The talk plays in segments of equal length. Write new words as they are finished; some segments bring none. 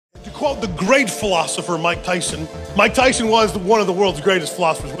quote the great philosopher Mike Tyson. Mike Tyson was one of the world's greatest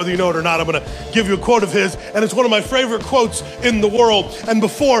philosophers, whether you know it or not. I'm gonna give you a quote of his, and it's one of my favorite quotes in the world. And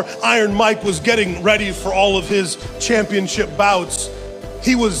before Iron Mike was getting ready for all of his championship bouts,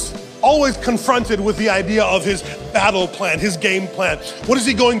 he was always confronted with the idea of his battle plan, his game plan. What is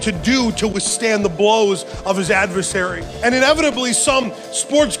he going to do to withstand the blows of his adversary? And inevitably, some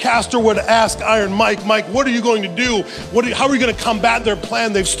sportscaster would ask Iron Mike, Mike, what are you going to do? How are you going to combat their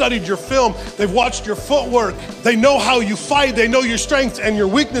plan? They've studied your film. They've watched your footwork. They know how you fight. They know your strengths and your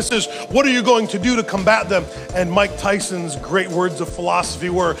weaknesses. What are you going to do to combat them? And Mike Tyson's great words of philosophy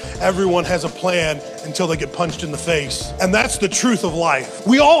were, everyone has a plan until they get punched in the face. And that's the truth of life.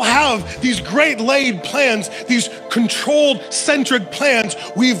 We all have these great laid plans, these controlled, centric plans.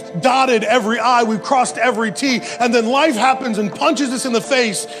 We've dotted every I, we've crossed every T, and then life happens and punches us in the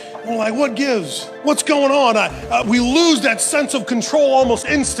face. We're like, what gives? What's going on? We lose that sense of control almost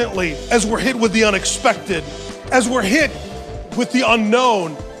instantly as we're hit with the unexpected, as we're hit with the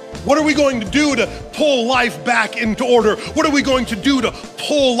unknown. What are we going to do to pull life back into order? What are we going to do to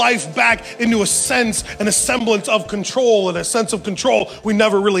pull life back into a sense and a semblance of control, and a sense of control we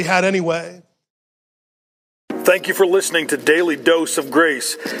never really had anyway? Thank you for listening to Daily Dose of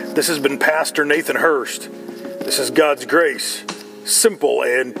Grace. This has been Pastor Nathan Hurst. This is God's grace, simple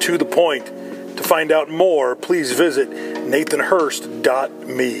and to the point. To find out more, please visit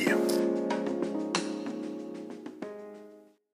nathanhurst.me.